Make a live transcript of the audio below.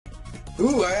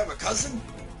Ooh, I have a cousin?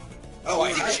 Oh,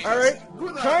 I have Alright,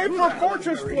 time for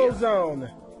Fortress Flow Zone.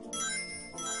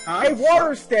 A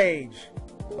water stage.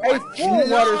 A full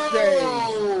water stage.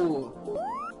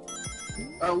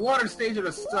 A water stage of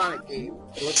a Sonic game.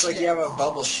 It looks like you have a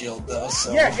bubble shield, though,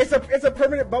 so... Yeah, it's a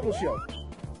permanent bubble shield.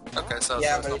 Okay, so...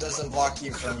 Yeah, but it doesn't block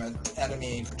you from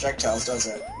enemy projectiles, does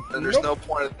it? Then there's no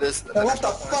point of this... Then what the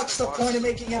fuck's the point of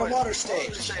making it a water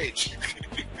stage?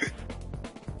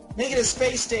 Make it a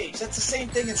space stage. That's the same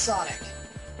thing in Sonic.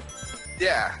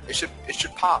 Yeah, it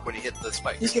should pop when you hit the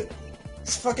spike.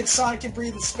 This fucking Sonic can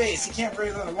breathe in space. He can't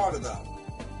breathe underwater, though.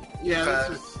 Yeah,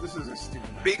 this is a stupid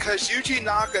idea. Because Yuji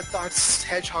Naka thought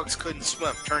hedgehogs couldn't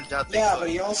swim. Turns out they could. But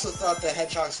he also thought that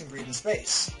hedgehogs can breathe in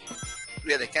space.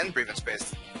 Yeah, they can breathe in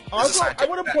space. Also, I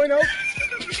want to point out,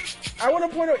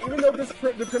 even though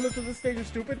the premise of this stage is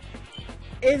stupid,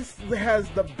 it has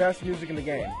the best music in the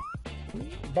game,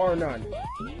 bar none.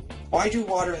 Why do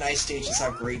water and ice stages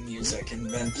have great music and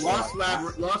then Lava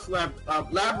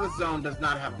Zone does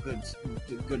not have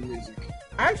good music.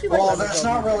 I actually like there's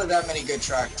not really that many good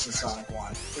tracks in Sonic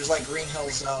 1. There's like Green Hill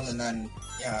Zone and then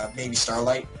maybe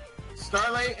Starlight.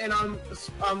 Starlight and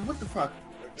what the fuck?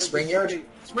 Spring Yard?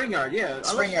 Spring Yard, yeah.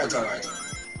 Spring Yard's alright.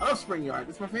 I love Spring Yard.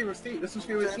 It's my favorite state. That's my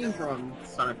favorite scene from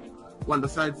Sonic 1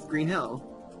 besides Green Hill.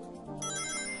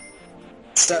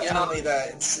 It's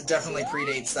definitely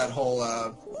predates that whole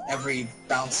every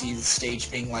bouncy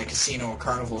stage being like casino or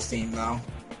carnival theme though.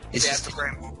 They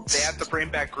have to bring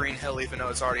back Green Hill even though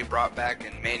it's already brought back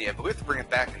in Mania, but we have to bring it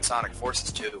back in Sonic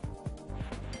Forces too.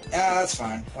 Yeah, that's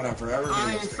fine. Whatever.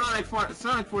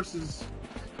 Sonic Forces.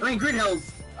 I mean, Green Hill's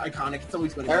iconic. It's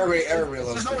always going to be. Everybody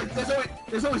loves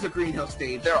there's always a Green Hill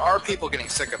stage. There are people getting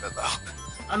sick of it though.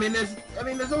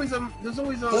 There's always a.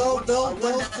 They'll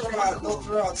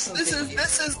throw out something.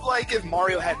 This is like if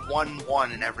Mario had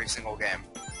 1-1 in every single game.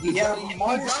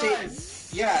 Mario stage.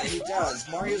 Yeah, he does.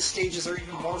 Mario's stages are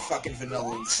even more fucking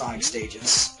vanilla than Sonic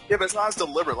stages. Yeah, but it's not as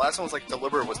deliberate. Last one was like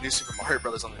deliberate was New Super Mario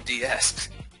Brothers on the DS.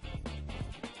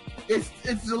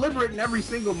 It's deliberate in every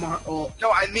single Mario.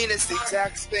 No, I mean it's the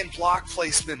exact same block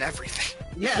placement and everything.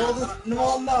 Yeah.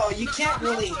 Well, no, you can't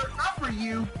really. Not for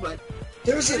you, but.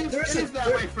 There's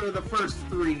that way for the first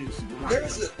 3 New Super Mario.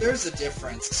 There's a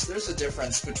difference. There's a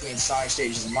difference between Sonic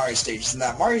stages and Mario stages, in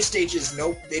that Mario stages,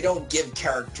 they don't give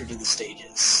character to the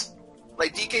stages.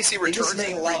 Like DKC returns. They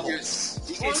just make levels.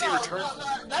 DKC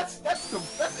returns.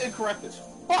 That's incorrect as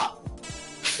fuck.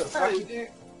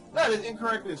 That is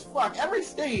incorrect as fuck. Every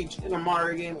stage in a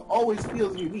Mario game always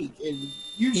feels unique, and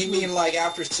usually. You mean like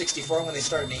after 64 when they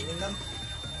started naming them?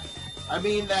 I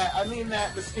mean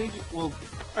that the stages will.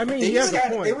 I mean,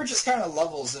 they were just kind of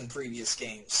levels in previous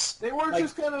games. They were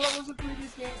just kind of levels in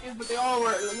previous games, but they all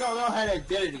were, they all had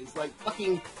identities. Like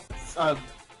fucking, a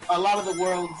lot of the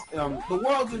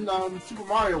worlds in Super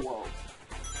Mario World.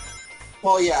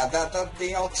 Well, yeah, that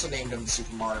they also named them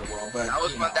Super Mario World,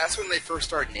 but that's when they first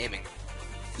started naming them.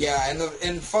 Yeah,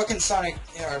 in fucking Sonic,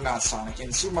 or not Sonic,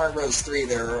 in Super Mario Bros. 3,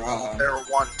 there were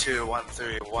 1, 2, 1,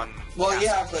 3, 1... Well,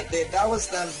 yeah, but that was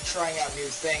them trying out new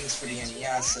things for the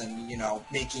NES and,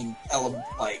 making,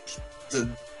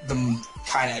 the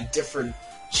kind of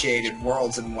differentiated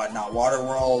worlds and whatnot, Water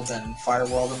World and Fire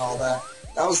World and all that.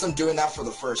 That was them doing that for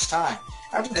the first time.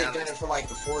 After they've done it for,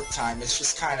 the 4th time, it's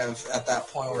just kind of at that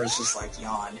point where it's just,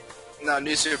 yawn. No,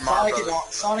 New Super Mario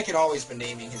Bros. Sonic had always been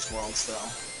naming his worlds, though.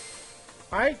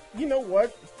 You know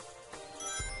what?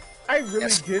 I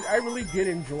really did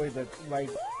enjoy the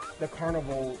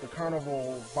carnival,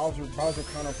 Bowser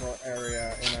Carnival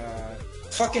area, and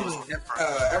fucking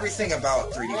everything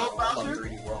about 3D World. I love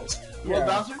 3D World. World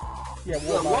Bowser? Yeah,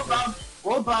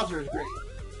 World Bowser is great.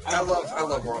 I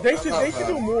love World. They should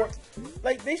do more.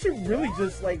 They should really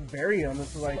just bury them and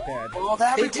stuff like that. Well,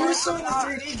 they do so in the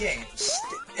 3D games.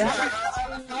 A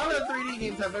lot of 3D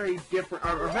games are very different.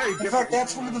 In fact,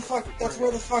 that's where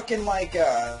the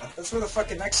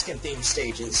fucking Mexican theme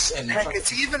stage is. And heck,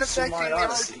 it's even affecting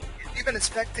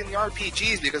the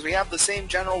RPGs because we have the same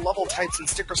general level types in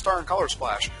Sticker Star and Color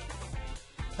Splash.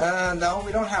 No,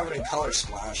 we don't have it in Color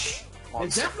Splash.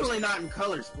 It's definitely not in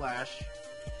Color Splash.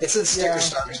 It's in Sticker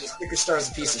Star. Sticker Star is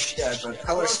a piece of shit, but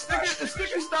Color Splash.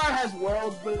 Sticker Star has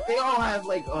worlds, but they all have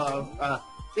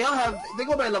they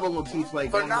go by level motifs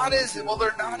they're not as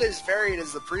varied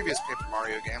as the previous Paper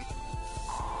Mario game.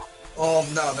 Oh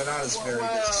no, they're not as varied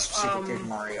as Super Paper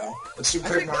Mario. But Super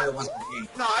Paper Mario wasn't a game.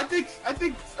 No, I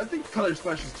think Color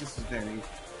Splash is just as varied.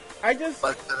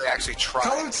 But they actually try.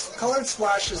 Colored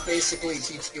Splash is basically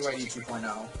TTYD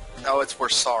 2.0. No, it's We're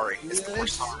Sorry. We're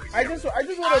Sorry. I just want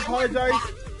to apologize.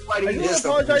 I just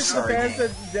want to apologize to the fans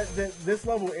that this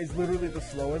level is literally the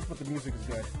slowest, but the music is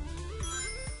good.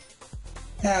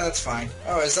 Yeah, that's fine.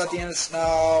 Oh, is that the end of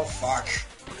no? Fuck.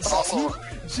 It's also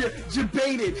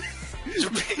Jebaited.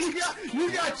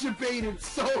 You got jebaited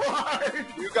so hard.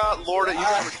 you got Lord of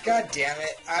God damn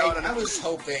it! I was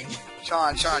hoping.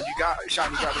 Sean, you got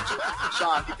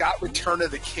Return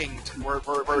of the King, where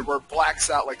it blacks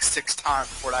out like 6 times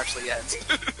before it actually ends.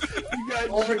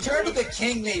 Well, Return of the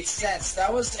King made sense.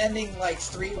 That was ending like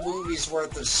 3 movies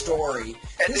worth of story.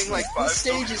 This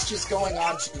stage is just going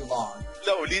on too long.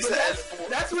 No, it needs to end.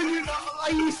 That's when you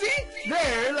see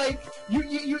there, like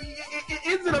it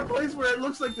ends in a place where it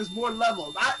looks like there's more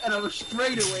levels, not in a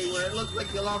straightaway where it looks like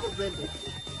the levels ended.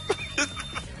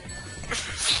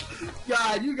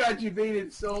 God, you got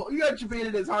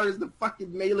jebaited as hard as the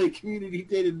fucking Melee community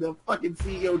did in the fucking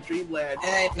CEO Dreamland.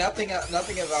 And nothing of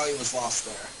value was lost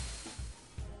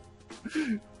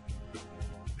there.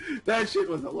 That shit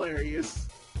was hilarious.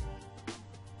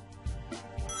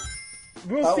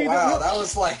 Oh wow, that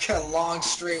was like a long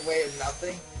straight way of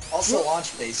nothing. Also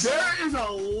launch base. There is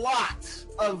a lot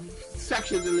of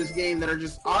sections in this game that are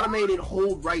just automated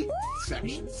hold right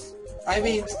sections. I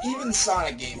mean, even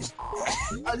Sonic games.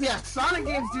 Yeah, Sonic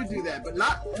games do that, but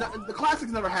not the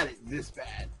classics never had it this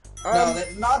bad. No,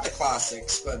 not the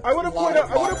classics, but I want to point out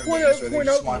the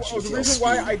reason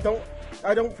why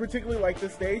I don't particularly like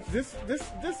this stage. This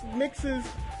mixes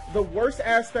the worst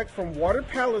aspect from Water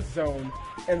Palace Zone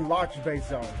and Launch Base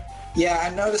Zone. Yeah,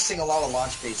 I'm noticing a lot of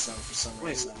Launch Base Zone for some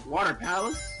reason. Water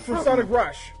Palace? From Sonic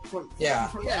Rush. Yeah.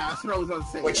 Yeah, that's what I was going to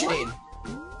say. What you need?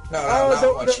 No,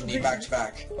 not what you need, back to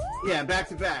back. Yeah, back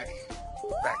to back.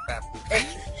 Back.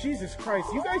 Jesus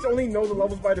Christ, you guys only know the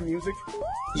levels by the music?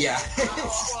 Yeah.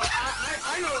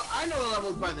 I know the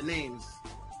levels by the names.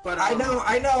 But I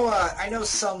know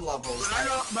some levels.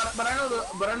 But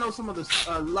I know some of the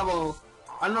level.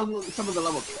 I know some of the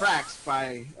level tracks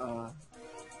by.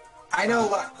 I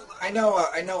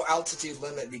know Altitude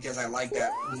Limit because I like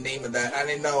that name of that. I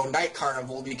didn't know Night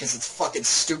Carnival because it's fucking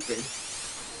stupid.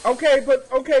 Okay,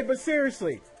 but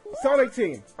seriously, Sonic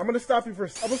Team, I'm gonna stop for a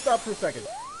second.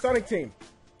 Sonic Team,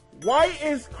 why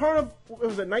is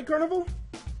Night Carnival?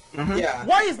 Mm-hmm. Yeah.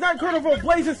 Why is Night Carnival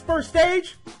Blaze's first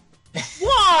stage?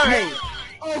 Why?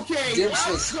 Okay,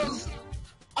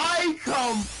 I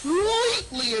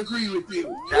completely agree with you.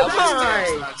 Why?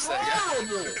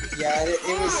 Yeah,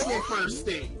 it was horrible first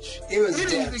stage. It was It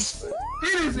dense. is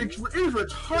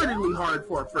retardedly hard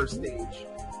for a first stage.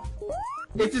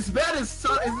 It's as bad as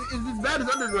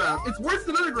Underground. It's worse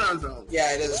than Underground Zone.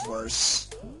 Yeah, it is worse.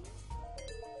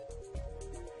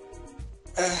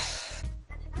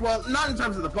 Well, not in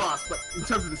terms of the boss, but in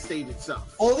terms of the stage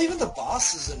itself. Well, even the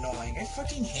boss is annoying. I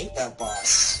fucking hate that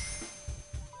boss.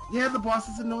 Yeah, the boss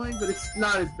is annoying, but it's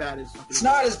not as bad as... It's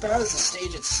not as bad as the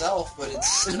stage itself, but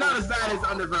it's not as bad as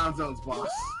Underground Zone's boss.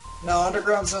 No,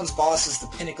 Underground Zone's boss is the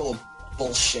pinnacle of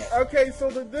bullshit. Okay, so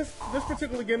this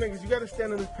particular gimmick is you gotta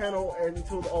stand on this panel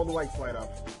until all the lights light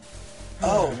up.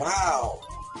 Oh, wow.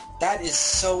 That is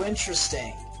so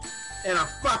interesting. In a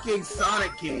fucking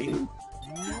Sonic game.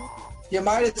 You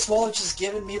might as well have just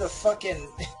given me the fucking...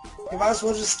 You might as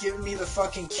well just given me the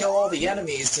fucking kill all the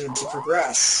enemies to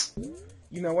progress.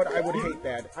 You know what? I would hate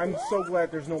that. I'm so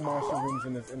glad there's no monster rooms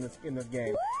in this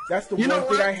game. That's the one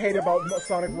thing I hate about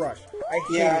Sonic Rush.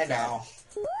 I know.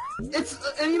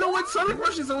 And you know what? Sonic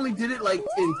Rush only did it like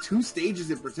in 2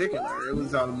 stages in particular. It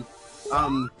was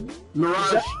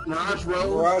Mirage Road.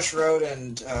 Mirage Road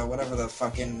and whatever the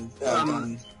fucking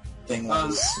gun thing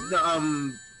was.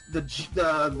 They did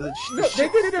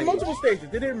it in multiple stages.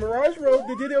 They did it in Mirage Road.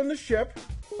 They did it on the ship,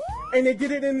 and they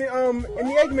did it in the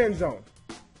Eggman Zone.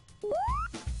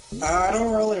 I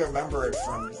don't really remember it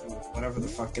from whatever the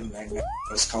fucking Eggman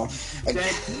was called.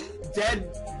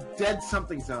 Dead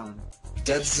something zone.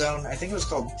 Dead Zone? I think it was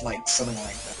called like something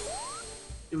like that.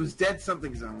 It was Dead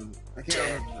something zone. I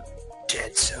can't remember.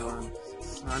 Dead Zone.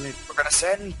 Sonic. We're gonna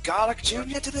send Garlic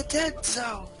Jr. to the Dead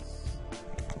Zone.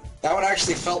 That one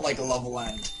actually felt like a level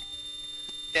end.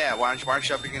 Yeah, why aren't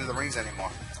you up into the rings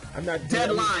anymore? I'm not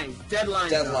Deadline. There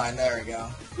we go.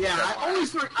 Yeah, I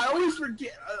always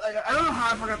forget. I don't know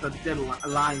how I forgot the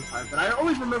Deadline part, but I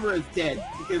always remember as Dead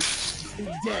because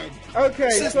he's dead.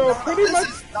 Okay, so pretty much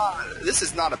this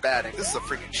is not a batting. This is a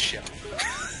freaking ship.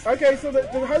 Okay, so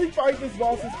how you fight this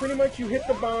boss is pretty much you hit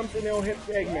the bombs and they'll hit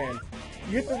the Eggman.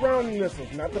 You hit the round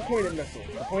missiles, not the pointed missiles.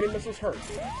 The pointed missiles hurt.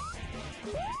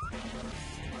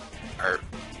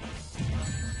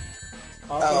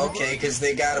 Oh, okay, because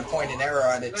they got a point and arrow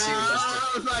on it too.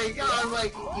 I was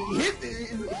like,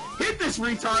 hit this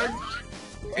retard.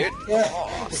 It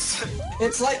boss.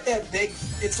 It's like that big.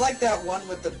 It's like that one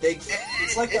with the big.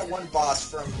 It's like that one boss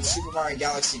from Super Mario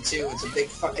Galaxy 2. It's a big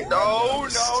fucking. No,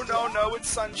 it's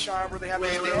Sunshine where they have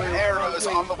these arrows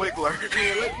on the Wiggler.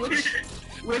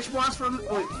 Which boss from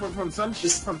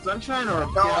Sunshine or?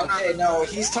 No,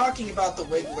 he's talking about the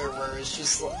Wiggler where it's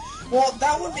just. Well,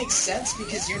 that would make sense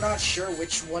because you're not sure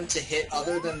which one to hit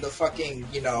other than the fucking,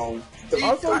 the one that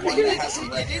has a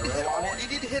red arrow on it. You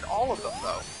need to hit all of them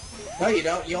though. No, you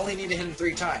don't. You only need to hit him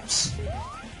 3 times.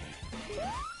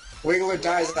 Wiggler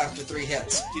dies after 3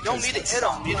 hits. You don't need to hit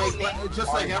him. You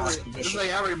just like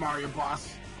every Mario boss.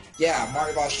 Yeah,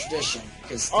 Mario Boss tradition,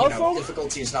 because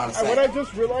difficulty is not a thing. What I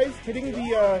just realized, hitting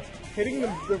the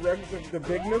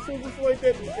big missiles and stuff like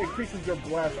that increases their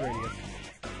blast radius.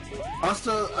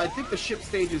 Also, I think the ship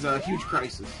stage is a Huge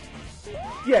Crisis.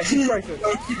 Yeah, Huge Crisis.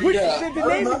 Which the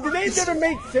name never made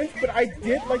sense, but I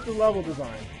did like the level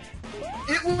design.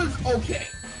 It was okay.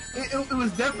 It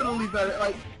was definitely better.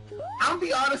 Like, I'll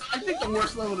be honest, I think the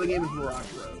worst level of the game is Mirage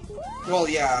Road. Well,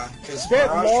 yeah, because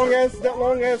that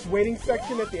long ass waiting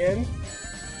section at the end.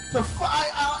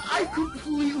 I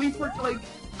completely forgot. Like,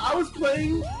 I was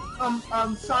playing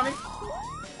Sonic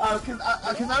because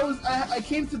I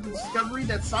came to the discovery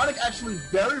that Sonic actually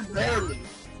very rarely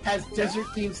has desert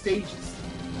themed stages,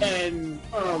 and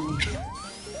I was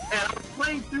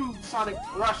playing through Sonic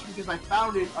Rush because I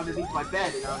found it underneath my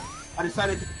bed, and I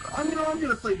decided, I'm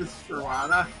gonna play this for a while.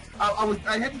 And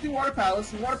I had to do Water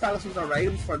Palace, and Water Palace was alright,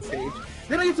 it was a fun stage.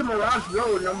 Then I get to Mirage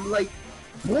Road, and I'm like,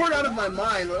 bored out of my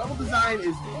mind. The level design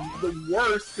is the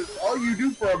worst, because all you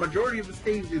do for a majority of the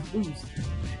stage is boost.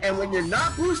 And when you're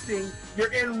not boosting,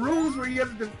 you're in rooms where you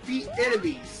have to defeat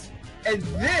enemies. And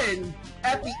then,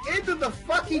 at the end of the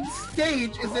fucking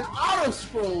stage is an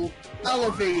auto-scroll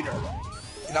elevator.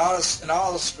 An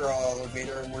auto-scroll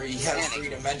elevator where you have 3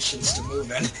 dimensions to move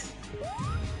in.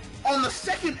 On the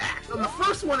second act. On the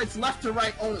first one, it's left to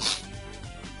right only.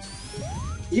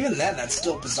 Even then, that's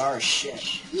still bizarre as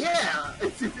shit. Yeah,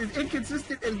 it's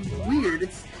inconsistent and weird.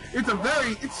 It's just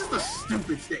a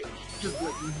stupid stage. Just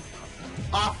like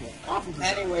awful.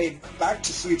 Anyway, back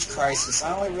to Huge Crisis.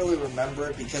 I only really remember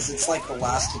it because it's like the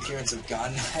last appearance of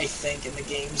Gun, I think, in the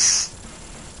games.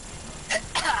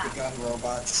 The gun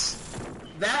robots.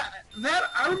 That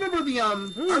I remember the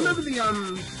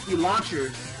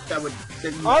launchers that would.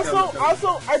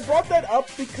 Also, I brought that up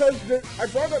because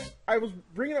I was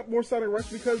bringing up more Sonic Rush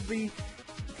because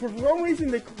for some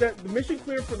reason the mission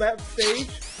clear for that stage,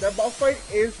 that boss fight,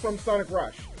 is from Sonic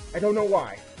Rush. I don't know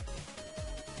why.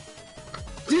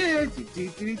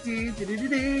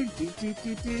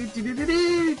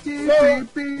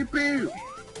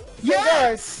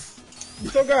 Yes.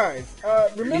 So guys,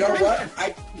 remember? You know what?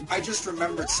 I just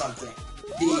remembered something.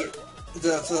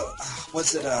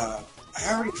 Was it I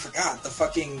already forgot the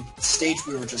fucking stage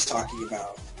we were just talking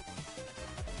about.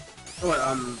 What?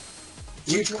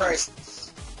 Huge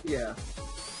Crisis. Yeah.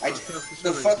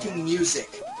 The fucking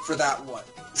music for that one.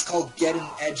 It's called Getting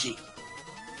Edgy.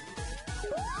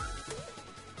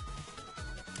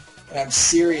 And I'm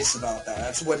serious about that.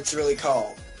 That's what it's really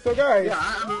called. So guys. Yeah,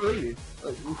 I believe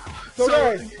it.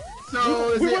 Guys.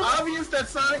 So is it obvious that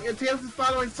Sonic and Tails is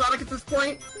following Sonic at this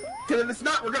point? Because if it's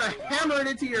not, we're gonna hammer it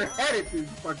into your head at this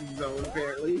fucking zone,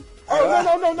 apparently.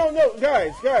 Oh no,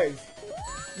 guys.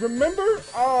 Remember?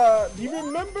 Do you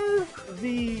remember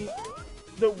the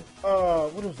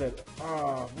what was it?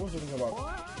 What was it about?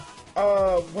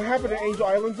 What happened in Angel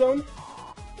Island Zone?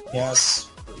 Yes.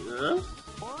 Yeah.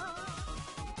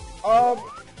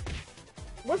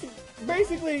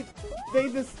 Basically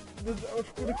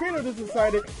the creator just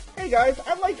decided, hey guys,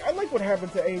 I like what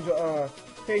happened to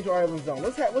Angel Island Zone.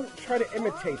 Let's try to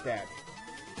imitate that.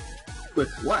 With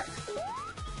what?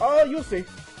 You'll see.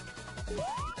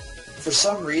 For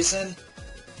some reason,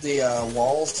 the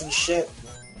walls and shit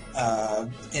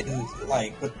in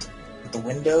like with the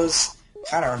windows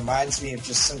kind of reminds me of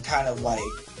just some kind of like,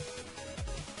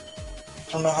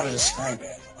 I don't know how to describe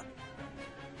it.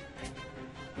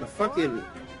 The fucking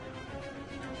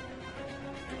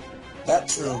that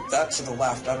to the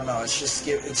left. I don't know. It's just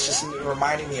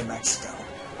reminding me of Mexico.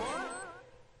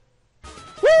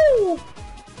 Woo!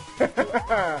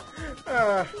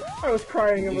 I was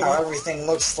crying a little. How everything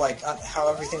looks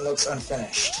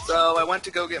unfinished. So I went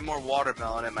to go get more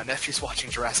watermelon, and my nephew's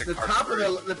watching Jurassic Park.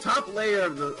 The top layer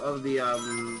of the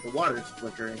water is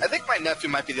flickering. I think my nephew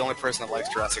might be the only person that likes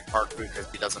Jurassic Park because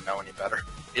he doesn't know any better.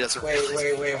 He doesn't. Wait.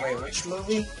 Which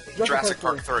movie? Jurassic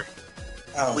Park 3.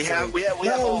 Oh, we have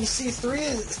no, all... you see, 3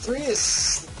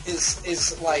 is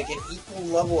is like an equal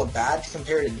level of bad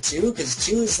compared to 2, because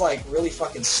 2 is like really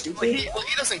fucking stupid. He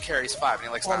doesn't care. He's 5 and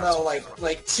he likes Well, dinosaurs. no,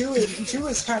 like 2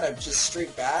 is kind of just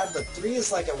straight bad, but 3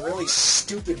 is like a really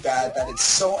stupid bad that it's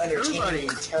so entertainingly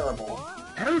terrible.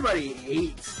 Everybody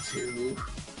hates 2.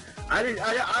 I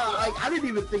didn't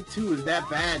even think 2 was that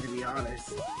bad, to be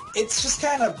honest. It's just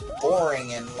kind of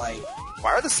boring and like.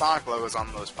 Why are the Sonic logos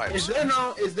on those pipes?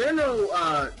 Is there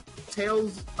no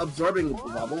Tails absorbing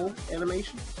bubble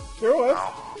animation? There was.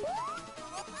 Oh.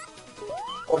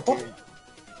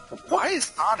 Why is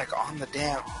Sonic on the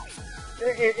damn...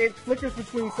 It flickers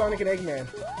between Sonic and Eggman.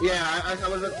 Yeah, I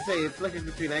was about to say, it flickers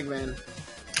between Eggman.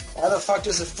 Why the fuck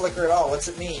does it flicker at all? What's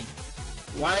it mean?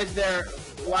 Why is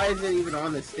it even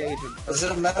on this stage? Is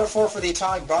it a metaphor for the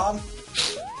atomic bomb?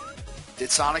 Did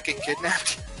Sonic get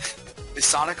kidnapped? Is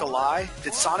Sonic a lie?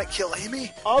 Did Sonic kill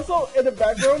Amy? Also, in the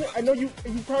background, I know you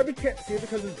probably can't see it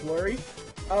because it's blurry.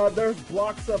 There's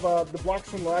blocks of the blocks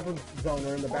from Labyrinth Zone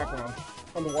are in the background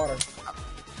on the water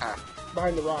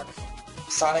behind the rocks.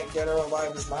 Sonic, dead or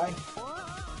alive, is mine.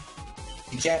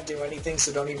 You can't do anything,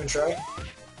 so don't even try.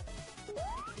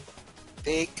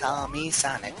 They call me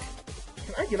Sonic.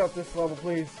 Can I get up this level,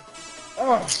 please?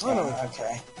 Oh, finally.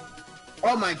 Okay.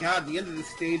 Oh my god, the end of the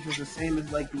stage was the same as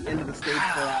like the end of the stage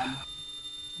for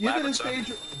the end of the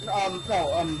stage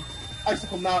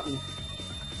Icicle Mountain.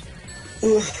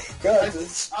 Good.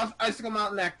 Icicle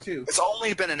Mountain Act 2. It's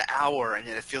only been an hour and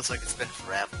yet it feels like it's been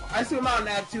forever. Icicle Mountain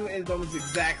Act 2 is almost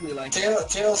exactly like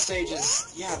Tail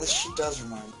stages. Yeah, this shit does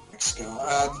remind me of Mexico.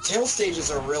 The tail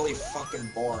stages are really fucking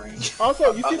boring.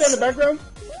 Also, you see that in the background?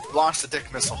 Launch the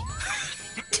dick missile.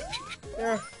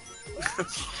 Yeah.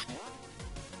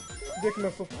 Dick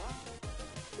missile.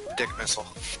 Dick missile.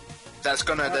 That's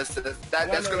gonna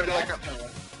be like a...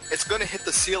 It's gonna hit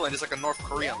the ceiling just like a North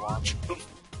Korean launch.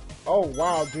 Oh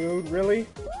wow, dude, really?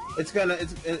 it's gonna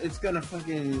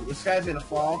fucking the sky's gonna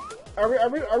fall. Are we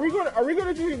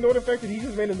gonna just ignore the fact that he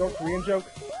just made a North Korean joke?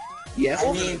 Yes.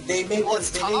 I mean, they make Well,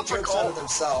 it's jokes topical. out of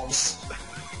themselves.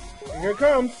 And here it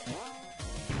comes.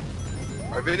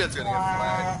 Our video's gonna get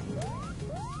flagged.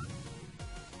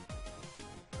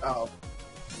 Oh.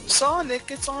 Sonic,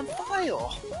 it's on fire.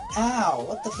 Ow,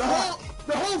 what the fuck?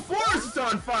 The whole forest is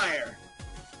on fire.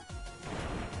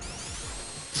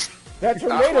 That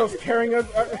tornado's carrying a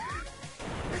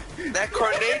That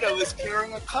tornado is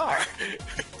carrying a car.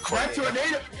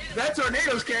 That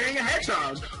tornado's carrying a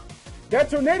hedgehog. that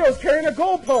tornado's carrying a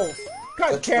goalpost.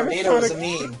 God The damn it, tornado is a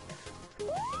Sonic.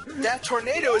 meme. That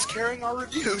tornado is carrying our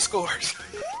review scores.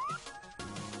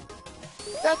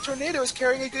 That tornado is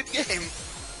carrying a good game.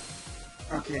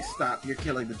 Okay, stop. You're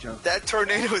killing the joke. That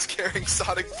tornado is carrying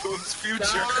Sonic Boom's future.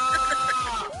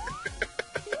 Stop!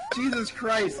 Jesus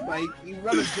Christ, Mike. You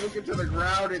run a joke into the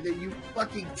ground and then you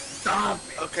fucking stomp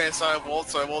it. Okay, so I won't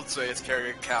say it's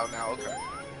carrying a cow now. Okay.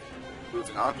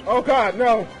 Moving on. Oh god,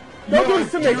 no. Don't do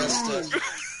this to me. Missed it.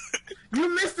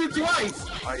 You missed it twice.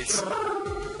 Ice.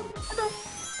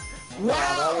 Wow.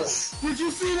 that was- Did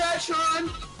you see that, Sean?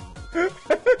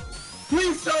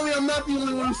 Please tell me I'm not the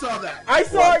only one who saw that. I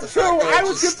saw What it the too. fuck? I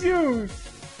was Just- confused.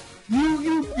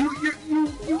 You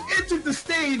entered the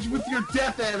stage with your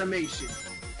death animation.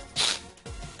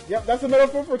 Yep, that's a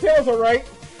metaphor for Tails, alright.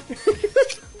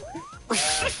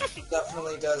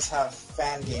 Definitely does have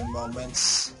fan game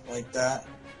moments like that.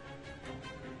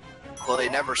 Well, they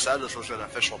never said this was an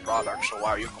official product, so why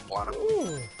are you complaining?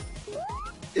 Ooh.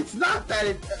 It's not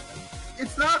that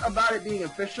it's not about it being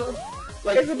official.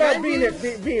 Like It's about fan being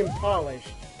games- being polished.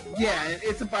 Yeah,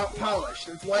 it's about polish.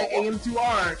 That's why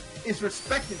AM2R is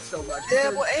respected so much. Yeah,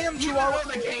 because well,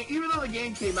 AM2R even though the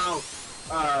game came out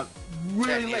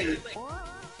really 10 late,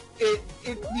 years.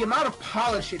 the amount of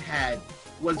polish it had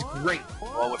was great.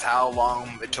 Well, with how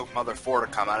long it took Mother 4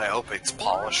 to come out, I hope it's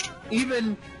polished.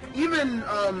 Even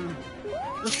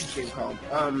what's this game called?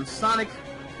 Sonic,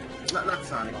 not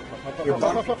Sonic. You're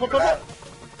bumping for that.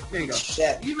 There you go.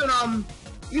 Shit. Even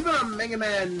on Mega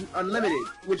Man Unlimited,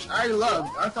 which I loved,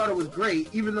 I thought it was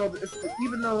great. Even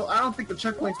though I don't think the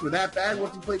checkpoints were that bad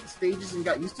once you played the stages and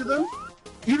got used to them.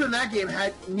 Even that game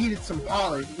needed some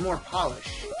more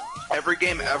polish. Every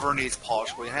game ever needs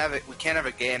polish. We can't have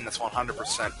a game that's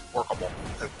 100% workable.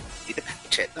 We need to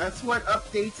patch it. That's what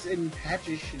updates and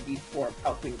patches should be for,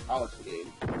 helping polish the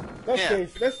game.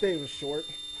 That stage was short.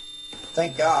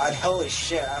 Thank God. Holy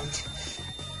shit.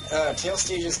 Tail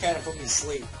stages kind of put me to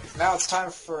sleep. Now it's time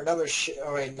for another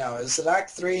oh wait, no. Is it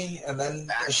Act 3 and then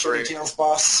Act the shitty 3. Tails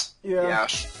boss? Yeah. Yeah.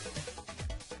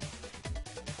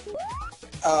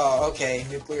 Oh, okay.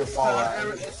 Nuclear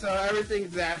fallout. So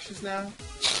everything's ashes now.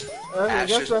 I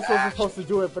guess Ashes, that's what's ash. supposed to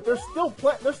do it, but there's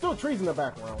still trees in the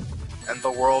background. and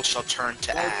the world shall turn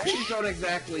to Well, ash. trees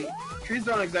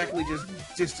don't exactly just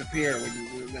disappear when you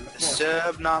move in the forest.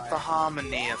 Disturb not the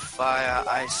harmony of fire,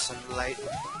 ice, and lightning.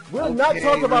 We'll not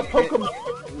talk about Pokemon.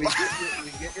 We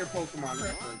get your Pokemon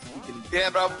reference. We can, Yeah,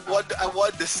 but I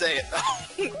wanted to say it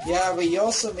though. Yeah, but you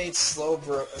also made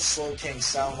Slowking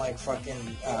sound like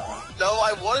fucking. No,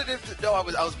 I wanted it to. No, I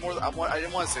was more. I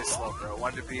didn't want to say Slowbro. I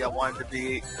wanted to be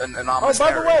an Oh, ominous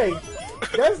by the narrator. way,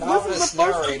 this is Novice the first.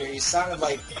 narrator. You sounded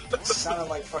like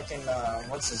fucking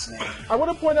what's his name? I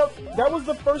want to point out that was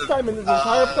the first time in this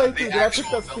entire the playthrough that I picked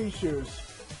actual up Steve Shoes.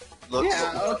 Look,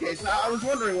 yeah, okay, so I was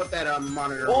wondering what that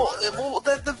monitor Well,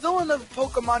 the villain of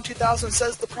Pokemon 2000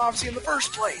 says the prophecy in the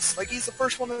first place. Like, he's the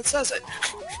first one that says it.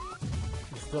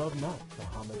 Disturb not the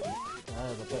harmony.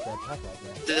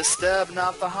 Disturb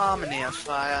not the harmony of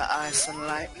fire, ice, and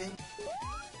lightning.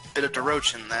 Bit of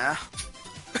Derochin there.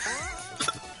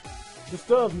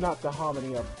 Disturb not the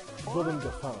harmony of Willem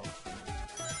Dafoe.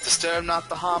 Disturb not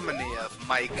the harmony of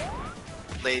Mike,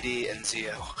 Lady, and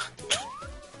Zio.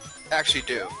 Actually,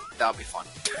 do. That'll be fun.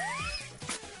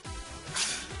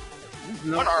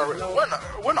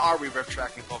 When are we rift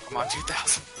tracking Pokemon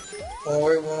 2000?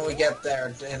 When we get there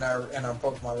in our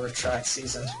Pokemon Rift Track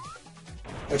season,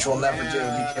 which we'll never do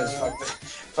because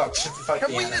fuck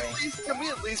the anime. Can we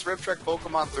at least rift track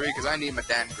Pokemon 3? Because I need my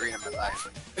Dan Green in my life.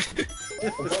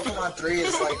 Pokemon 3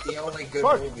 is like the only good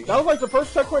Fuck, movie. that was like the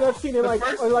first checkpoint I've seen in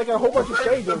like a whole bunch of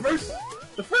stages.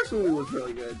 The first movie was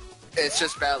really good. It's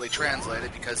just badly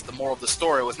translated because the moral of the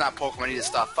story was not Pokemon need to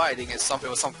stop fighting, it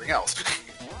was something else.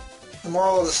 The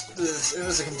moral of this, it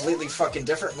was a completely fucking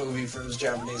different movie from its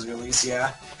Japanese release,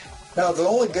 yeah. No, the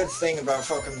only good thing about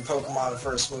fucking Pokemon the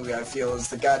first movie, I feel, is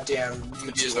the goddamn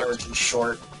YouTube origin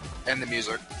short. And the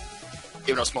music.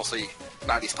 Even though it's mostly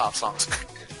 90s pop songs.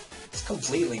 It's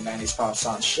completely 90s pop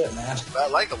song shit, man. I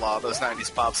like a lot of those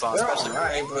 90s pop songs, They're especially.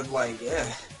 alright, but like, yeah.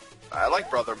 I like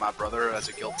Brother My Brother as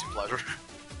a guilty pleasure.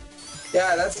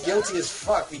 Yeah, that's guilty as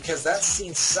fuck because that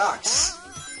scene sucks.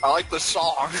 I like the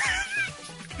song.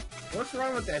 What's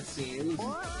wrong with that scene? It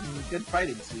was a good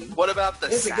fighting scene. What about the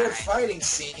It's a good sign? fighting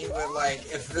scene, but like,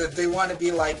 if they want to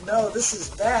be like, no, this is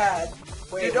bad.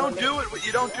 Wait, You don't do it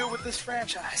with this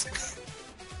franchise.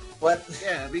 What?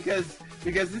 Yeah, because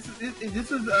because it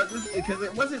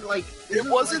wasn't like It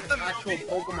wasn't like the an actual movie.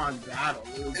 Pokemon battle.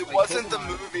 It like wasn't the Pokemon.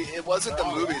 movie. It wasn't the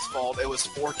movie's fault. It was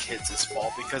 4Kids'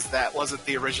 fault because that wasn't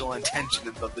the original intention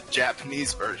of the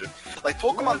Japanese version. Like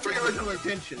What Pokemon was the 3, original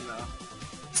intention though?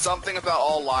 something about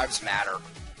all lives matter.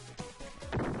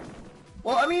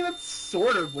 Well, I mean, that's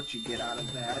sort of what you get out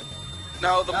of that.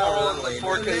 No, the Not moral of really. the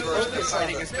 4Kids version They of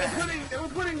fighting were is They were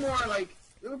bad. putting more like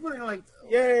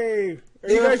Yay! Are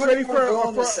They you were guys putting ready more for a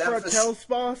villainous emphasis- Tails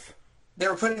boss? They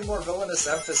were putting more villainous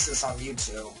emphasis on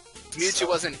Mewtwo. Mewtwo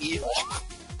wasn't evil.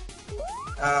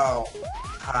 Oh,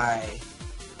 hi.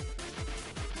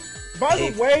 By Hey,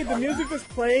 the way, the music that's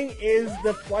playing is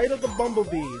the Flight of the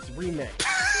Bumblebees remix.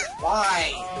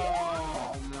 Why?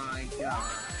 oh my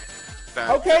god.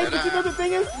 Okay, but you know the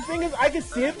thing is, I can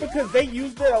see it because they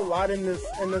used it a lot in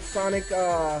the Sonic.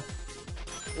 Oh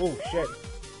shit!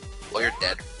 Well, you're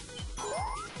dead.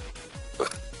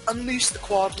 Unleash the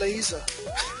quad laser.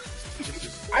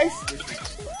 I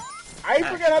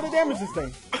forgot how to damage this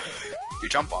thing. You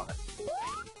jump on it.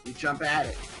 You jump at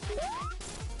it.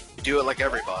 You do it like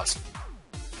every boss.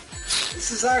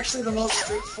 This is actually the most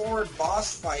straightforward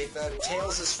boss fight that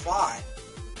Tails has fought.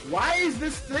 Why is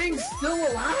this thing still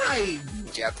alive?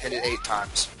 You have to hit it 8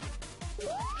 times.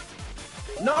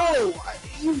 No,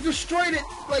 you've destroyed it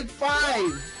like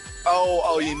 5.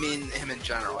 Oh, you mean him in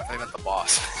general. I think meant the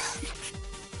boss.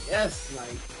 Yes,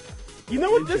 like. You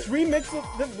know what? This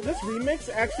remix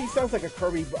actually sounds like a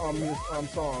Kirby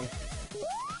song.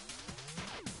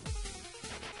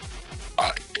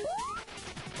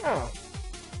 Oh,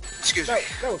 Excuse me.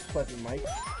 that was pleasant, Mike.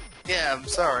 Yeah, I'm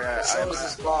sorry. So is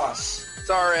this boss.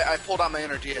 Sorry, I pulled out my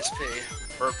inner DSP.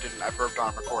 I burped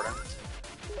on recording.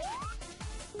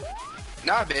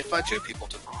 Now I made fun of 2 people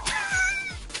too.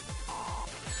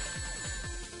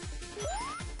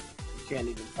 You can't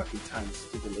even fucking time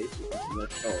stupid laser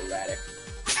weapons. They're so erratic.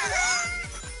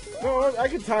 No, I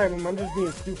can time him. I'm just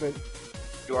being stupid.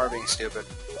 You are being stupid,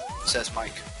 says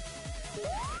Mike.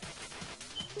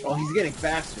 Oh, he's getting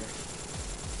faster.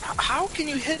 How can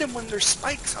you hit him when there's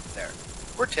spikes up there?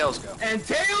 Where'd Tails go? And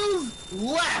Tails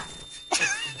left!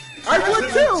 I would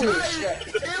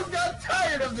too. Tails got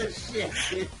tired of this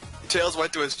shit. Tails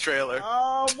went to his trailer.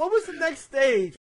 What was the next stage?